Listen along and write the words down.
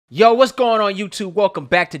Yo, what's going on, YouTube? Welcome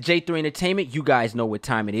back to J3 Entertainment. You guys know what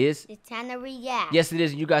time it is. It's time to react. Yes, it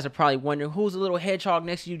is. And you guys are probably wondering, who's the little hedgehog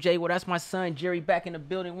next to you, Jay? Well, that's my son, Jerry, back in the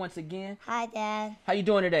building once again. Hi, Dad. How you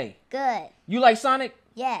doing today? Good. You like Sonic?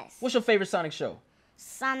 Yes. What's your favorite Sonic show?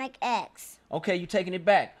 Sonic X. Okay, you taking it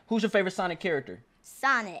back. Who's your favorite Sonic character?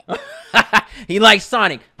 Sonic. He likes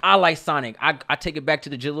Sonic. I like Sonic. I take it back to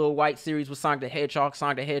the Jaleel White series with Sonic the Hedgehog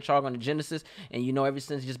on the Genesis. And you know, ever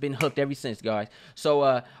since, just been hooked ever since, guys. So,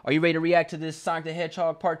 are you ready to react to this Sonic the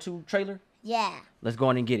Hedgehog Part 2 trailer? Yeah. Let's go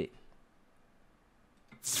on and get it.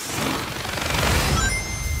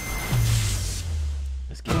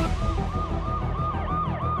 Let's get it.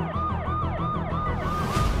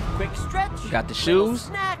 Quick stretch. You got the shoes.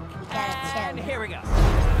 Snack. Gotta And chill. here we go.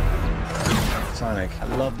 Sonic, I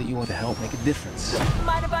love that you want to help make a difference.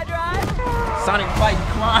 Mind if I drive? Sonic fighting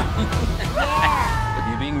crime. But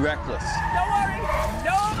you're being reckless. Don't worry.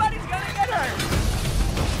 Nobody's gonna get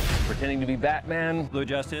hurt. Pretending to be Batman. Blue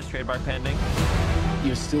Justice, trademark pending.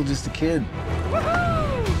 You're still just a kid.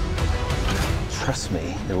 Woohoo! Trust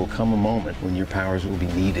me, there will come a moment when your powers will be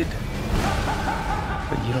needed.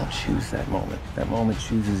 But you don't choose that moment. That moment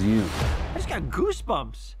chooses you. I just got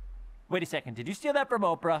goosebumps. Wait a second. Did you steal that from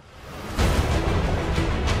Oprah?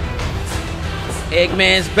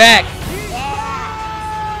 Eggman's back.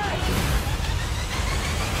 Yeah.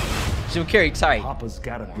 Jim Carrey tight. Papa's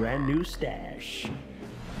got a brand new stash.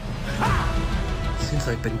 Since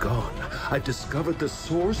I've been gone, I've discovered the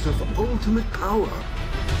source of ultimate power.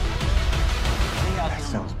 That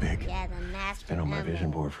sounds big. Yeah, the master. Been on my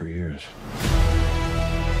vision board for years.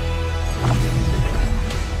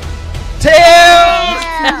 Tails!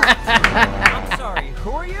 I'm sorry.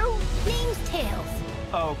 Who are you? Name's Tails.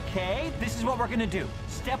 Okay, this is what we're gonna do.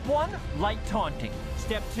 Step 1, light taunting.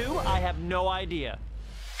 Step 2, I have no idea.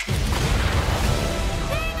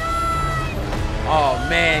 Oh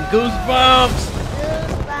man, goosebumps!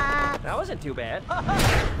 Goosebumps. That wasn't too bad. Got hurt.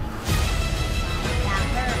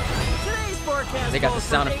 Today's forecast They got the calls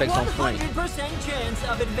sound for effects on a point. 100% chance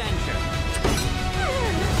of adventure.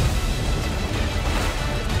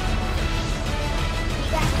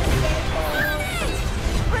 You got the circle.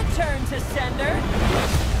 Return to sender.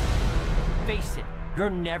 Face it, you're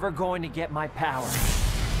never going to get my power.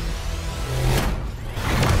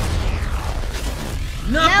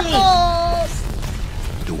 Knuckles! Knuckles.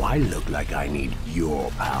 Do I look like I need your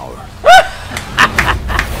power?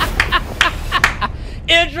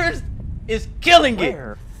 Idris is killing it.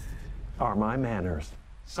 Where are my manners?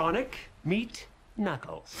 Sonic, meet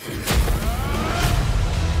Knuckles.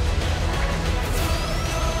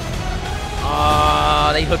 Oh,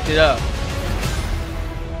 they hooked it up.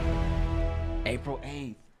 April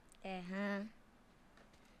 8th.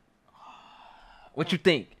 What you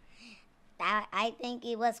think? I think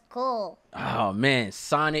it was cool. Oh man,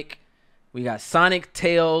 Sonic. We got Sonic,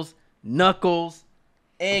 Tails, Knuckles,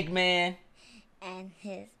 Eggman. And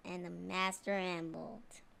the master emerald.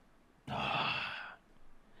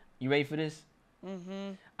 You ready for this?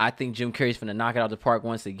 Mm-hmm. I think Jim Carrey's finna knock it out of the park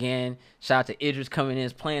once again. Shout out to Idris coming in,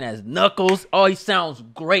 playing as Knuckles. Oh, he sounds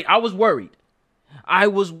great. I was worried,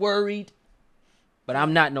 but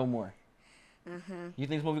I'm not no more. You think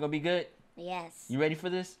this movie gonna be good? Yes. You ready for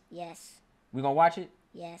this? Yes. We gonna watch it?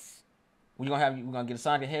 Yes. We gonna get a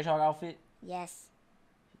Sonic the Hedgehog outfit? Yes.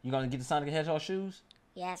 You gonna get the Sonic the Hedgehog shoes?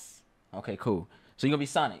 Yes. Okay, cool. So you gonna be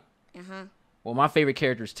Sonic? Uh-huh. Well, my favorite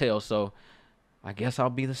character is Tails, so I guess I'll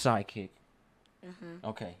be the sidekick.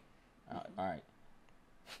 Okay. All right.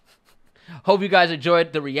 Hope you guys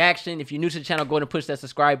enjoyed the reaction. If you're new to the channel, go ahead and push that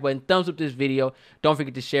subscribe button. Thumbs up this video. Don't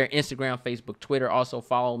forget to share Instagram, Facebook, Twitter. Also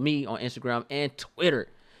follow me on Instagram and Twitter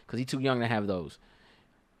because he's too young to have those.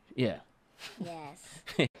 Yeah. Yes.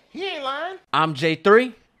 He ain't lying. I'm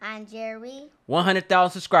J3. I'm Jerry.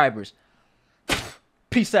 100,000 subscribers.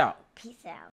 Peace out. Peace out.